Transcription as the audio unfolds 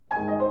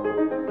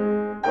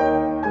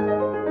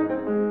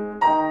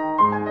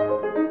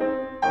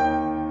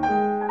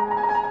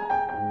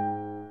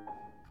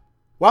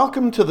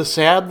Welcome to the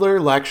Sadler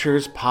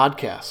Lectures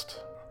podcast.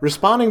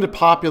 Responding to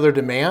popular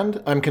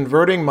demand, I'm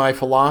converting my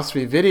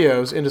philosophy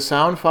videos into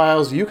sound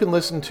files you can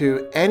listen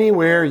to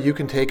anywhere you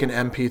can take an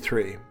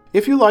MP3.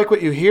 If you like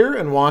what you hear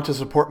and want to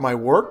support my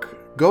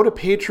work, go to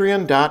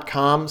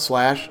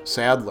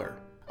patreon.com/Sadler.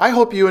 I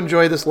hope you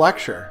enjoy this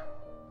lecture.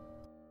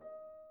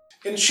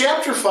 In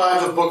Chapter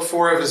 5 of Book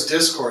 4 of his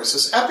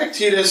Discourses,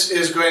 Epictetus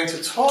is going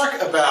to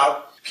talk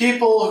about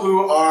people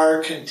who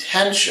are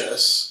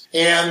contentious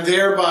and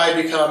thereby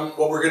become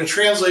what we're going to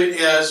translate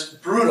as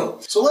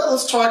brutal. So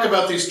let's talk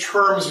about these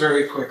terms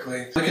very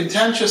quickly. The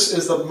contentious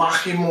is the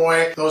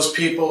machimoi, those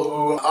people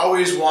who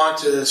always want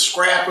to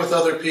scrap with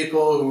other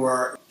people, who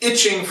are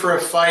itching for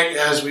a fight,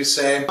 as we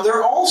say.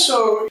 They're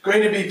also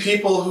going to be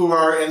people who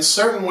are in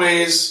certain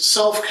ways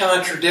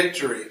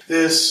self-contradictory.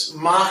 This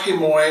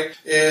machimoi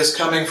is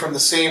coming from the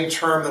same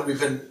term that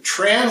we've been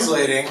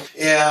translating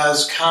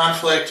as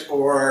conflict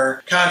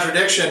or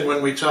contradiction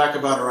when we talk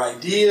about our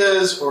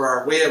ideas or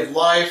our way of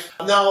life.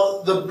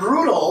 Now, the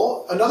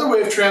brutal, another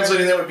way of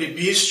translating that would be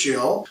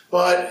bestial,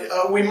 but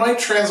we might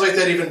translate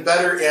that even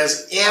better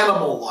as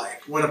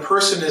animal-like. When a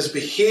person is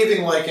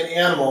behaving like an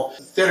animal,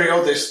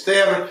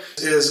 theriodester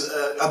is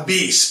a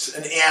beast,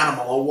 an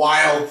animal, a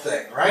wild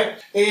thing,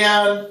 right?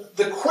 And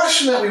the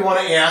question that we want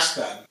to ask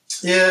then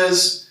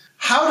is,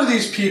 how do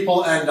these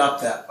people end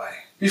up that way?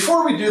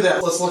 Before we do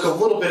that, let's look a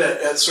little bit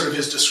at sort of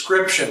his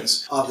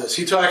descriptions of this.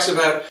 He talks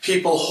about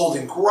people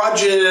holding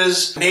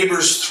grudges,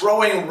 neighbors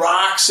throwing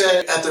rocks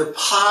at their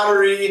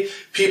pottery,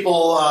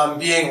 people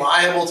being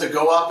liable to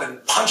go up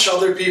and punch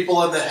other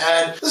people in the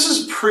head. This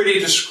is pretty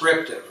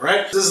descriptive,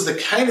 right? This is the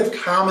kind of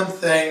common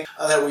thing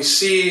that we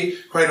see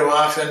quite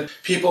often.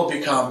 People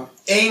become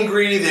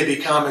angry, they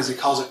become, as he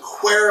calls it,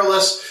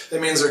 querulous.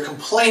 That means they're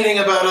complaining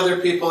about other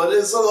people. It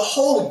is the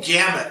whole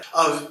gamut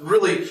of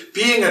really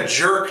being a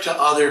jerk to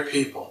other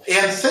people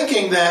and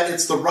thinking that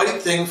it's the right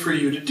thing for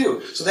you to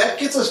do. So that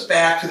gets us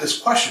back to this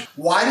question.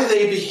 Why do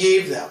they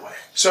behave that way?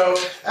 So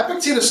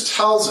Epictetus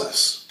tells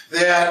us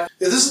that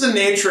this is the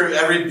nature of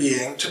every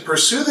being, to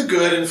pursue the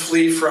good and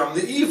flee from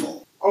the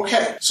evil.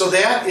 Okay, so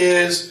that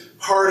is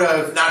part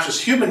of not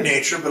just human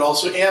nature, but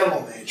also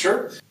animal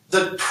nature.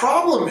 The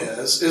problem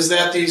is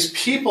that these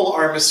people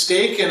are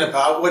mistaken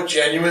about what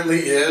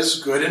genuinely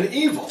is good and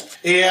evil.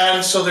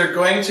 And so they're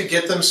going to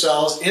get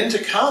themselves into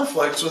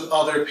conflicts with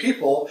other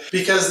people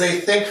because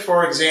they think,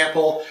 for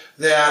example,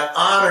 that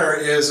honor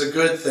is a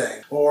good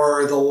thing,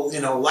 or the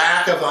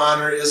lack of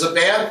honor is a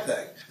bad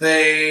thing.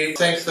 They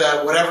think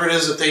that whatever it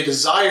is that they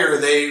desire,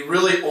 they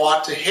really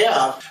ought to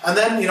have. And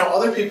then,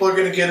 other people are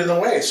going to get in the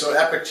way. So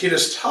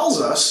Epictetus tells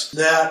us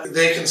that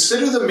they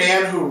consider the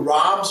man who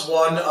robs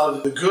one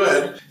of the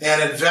good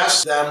and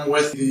invests them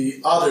with the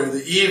other,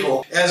 the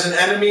evil, as an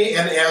enemy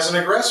and as an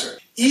aggressor,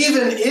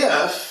 even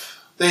if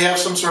they have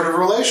some sort of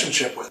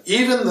relationship with.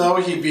 Even though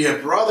he be a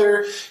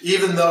brother,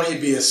 even though he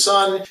be a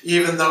son,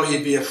 even though he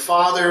be a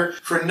father,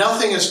 for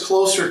nothing is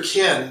closer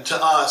kin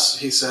to us,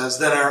 he says,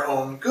 than our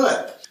own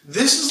good.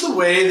 This is the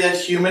way that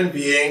human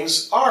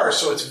beings are.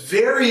 So it's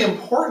very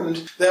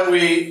important that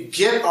we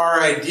get our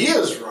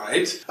ideas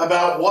right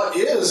about what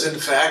is, in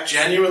fact,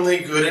 genuinely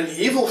good and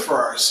evil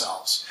for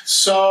ourselves.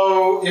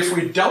 So if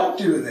we don't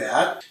do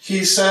that,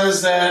 he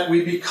says that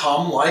we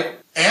become like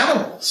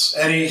animals.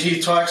 And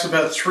he talks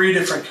about three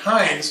different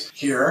kinds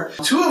here,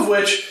 two of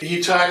which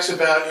he talks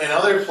about in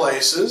other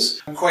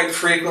places, quite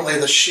frequently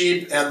the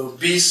sheep and the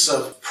beasts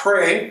of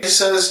prey. He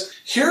says,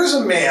 here's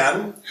a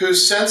man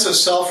whose sense of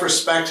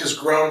self-respect has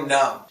grown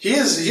numb. He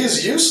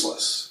is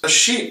useless. A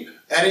sheep,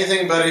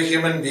 anything but a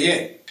human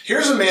being.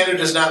 Here's a man who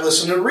does not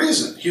listen to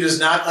reason. He does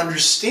not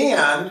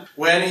understand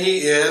when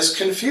he is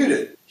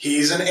confuted.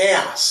 He's an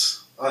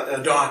ass,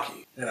 a donkey.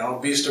 A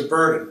beast of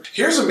burden.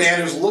 Here's a man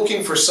who's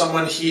looking for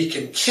someone he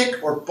can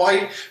kick or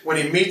bite when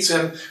he meets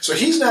him. So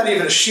he's not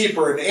even a sheep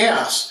or an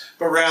ass,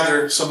 but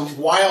rather some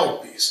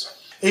wild beast.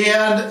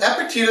 And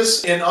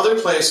Epictetus in other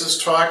places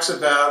talks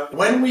about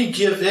when we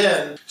give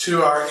in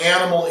to our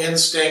animal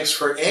instincts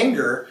for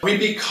anger, we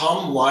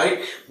become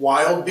like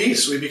wild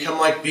beasts. We become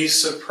like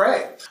beasts of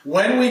prey.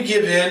 When we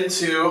give in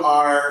to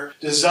our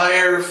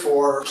desire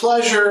for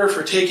pleasure,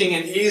 for taking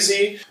it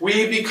easy,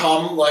 we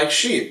become like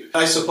sheep.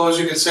 I suppose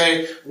you could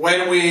say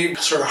when we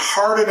sort of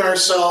harden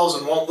ourselves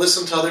and won't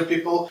listen to other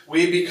people,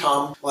 we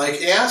become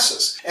like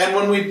asses. And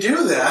when we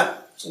do that,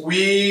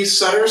 we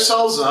set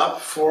ourselves up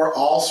for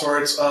all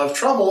sorts of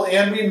trouble,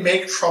 and we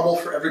make trouble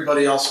for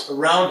everybody else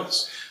around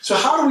us. So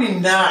how do we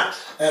not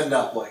end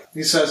up like?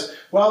 He says,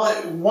 well,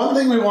 one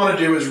thing we want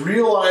to do is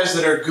realize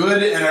that our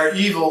good and our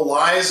evil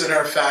lies in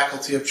our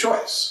faculty of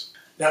choice.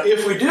 Now,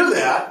 if we do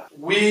that,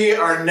 we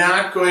are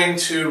not going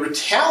to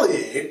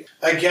retaliate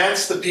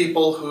against the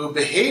people who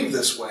behave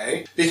this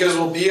way, because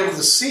we'll be able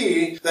to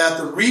see that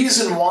the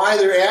reason why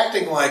they're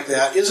acting like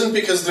that isn't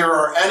because they're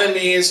our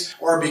enemies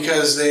or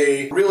because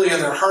they really in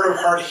their heart of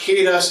heart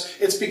hate us.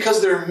 It's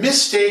because they're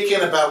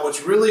mistaken about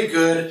what's really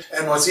good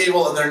and what's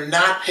evil, and they're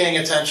not paying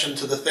attention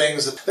to the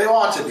things that they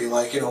ought to be,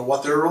 like,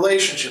 what their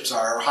relationships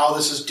are, or how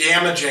this is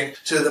damaging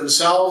to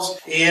themselves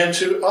and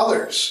to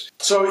others.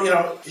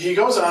 So, he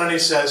goes on and he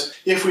says,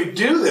 if we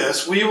do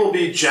this, we will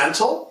be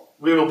gentle,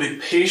 we will be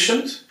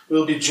patient, we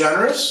will be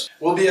generous,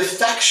 we'll be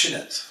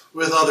affectionate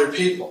with other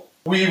people.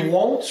 We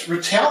won't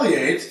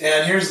retaliate,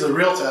 and here's the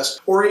real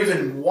test, or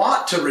even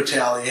want to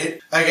retaliate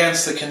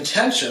against the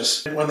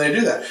contentious when they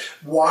do that.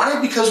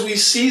 Why? Because we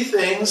see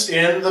things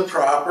in the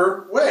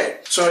proper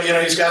way. So,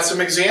 he's got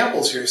some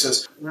examples here. He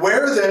says,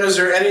 where then is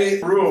there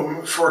any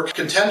room for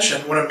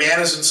contention when a man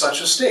is in such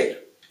a state?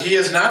 He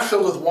is not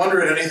filled with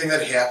wonder at anything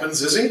that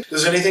happens, is he?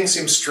 Does anything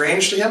seem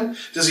strange to him?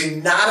 Does he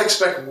not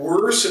expect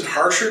worse and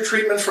harsher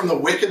treatment from the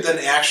wicked than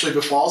actually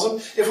befalls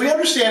him? If we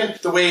understand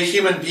the way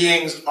human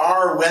beings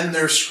are when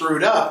they're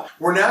screwed up,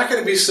 we're not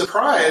going to be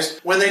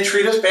surprised when they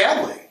treat us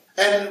badly.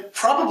 And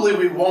probably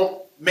we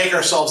won't make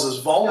ourselves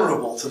as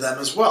vulnerable to them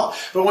as well.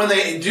 But when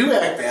they do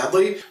act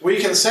badly, we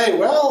can say,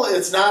 well,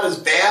 it's not as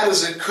bad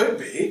as it could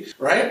be,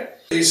 right?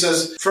 He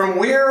says, from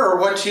where or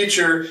what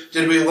teacher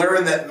did we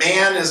learn that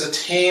man is a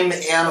tame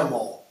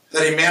animal,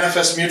 that he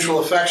manifests mutual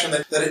affection,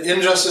 that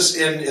injustice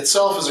in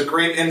itself is a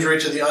great injury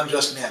to the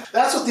unjust man?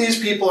 That's what these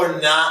people are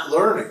not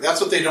learning.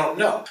 That's what they don't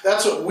know.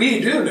 That's what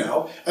we do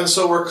know, and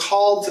so we're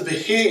called to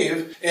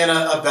behave in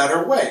a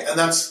better way, and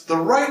that's the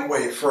right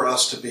way for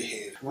us to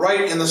behave.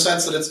 Right in the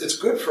sense that it's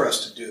good for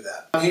us to do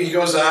that. He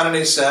goes on and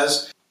he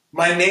says,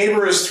 my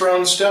neighbor has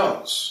thrown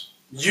stones.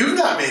 You've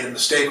not made a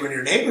mistake when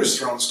your neighbor's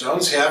thrown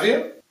stones, have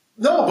you?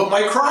 No, but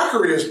my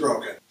crockery is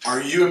broken.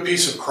 Are you a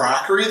piece of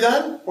crockery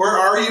then? Or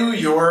are you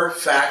your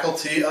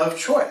faculty of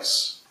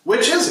choice?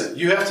 Which is it?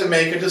 You have to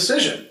make a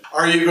decision.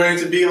 Are you going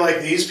to be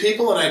like these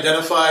people and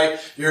identify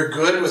your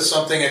good with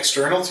something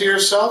external to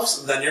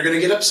yourselves? Then you're going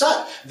to get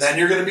upset. Then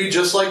you're going to be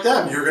just like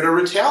them. You're going to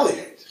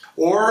retaliate.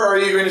 Or are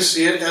you going to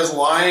see it as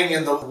lying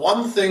in the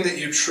one thing that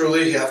you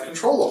truly have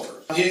control over?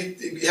 He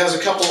has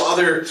a couple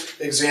other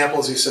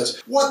examples. He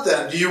says, what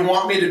then? Do you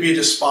want me to be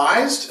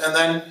despised? And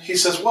then he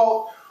says,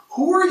 well,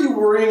 who are you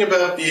worrying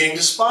about being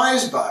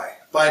despised by?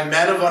 By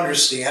men of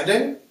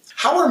understanding?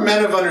 How are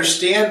men of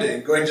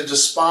understanding going to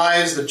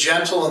despise the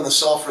gentle and the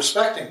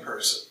self-respecting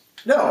person?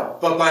 No,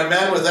 but by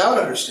men without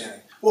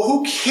understanding. Well,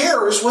 who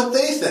cares what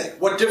they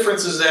think? What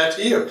difference is that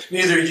to you?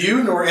 Neither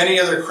you nor any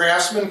other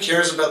craftsman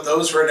cares about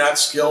those who are not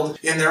skilled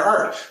in their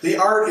art. The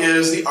art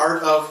is the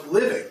art of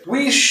living.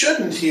 We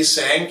shouldn't, he's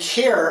saying,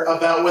 care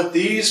about what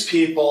these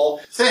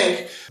people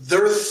think.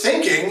 Their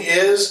thinking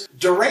is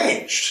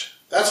deranged.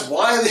 That's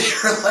why they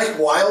are like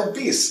wild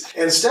beasts.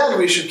 Instead,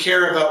 we should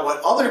care about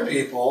what other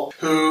people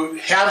who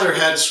have their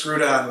heads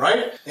screwed on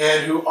right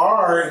and who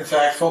are, in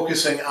fact,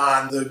 focusing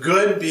on the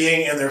good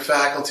being in their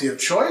faculty of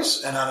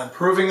choice and on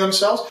improving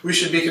themselves. We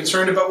should be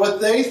concerned about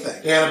what they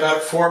think and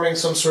about forming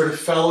some sort of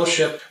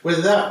fellowship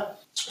with them.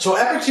 So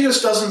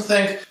Epictetus doesn't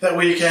think that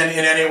we can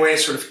in any way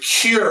sort of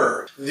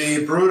cure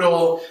the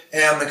brutal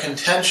and the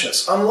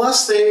contentious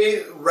unless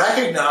they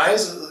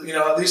recognize,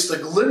 at least the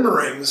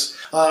glimmerings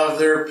of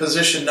their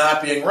position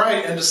not being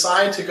right and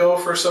decide to go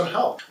for some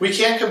help. We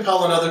can't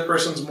compel another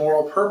person's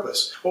moral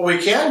purpose. What we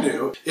can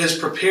do is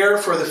prepare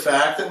for the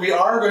fact that we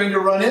are going to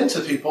run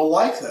into people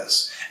like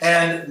this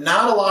and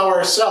not allow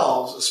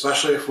ourselves,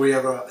 especially if we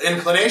have an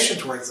inclination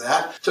towards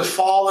that, to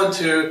fall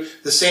into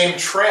the same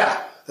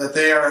trap that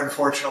they are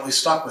unfortunately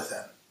stuck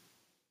within.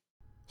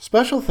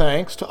 Special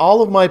thanks to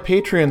all of my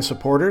Patreon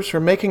supporters for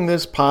making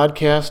this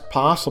podcast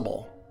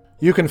possible.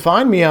 You can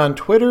find me on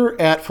Twitter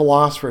at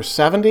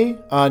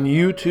Philosopher70, on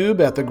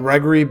YouTube at the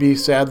Gregory B.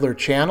 Sadler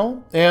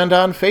channel, and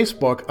on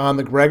Facebook on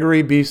the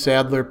Gregory B.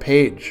 Sadler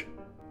page.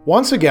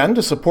 Once again,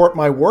 to support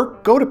my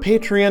work, go to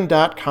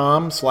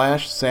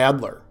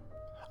patreon.com/Sadler.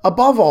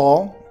 Above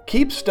all,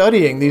 keep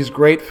studying these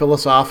great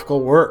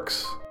philosophical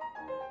works.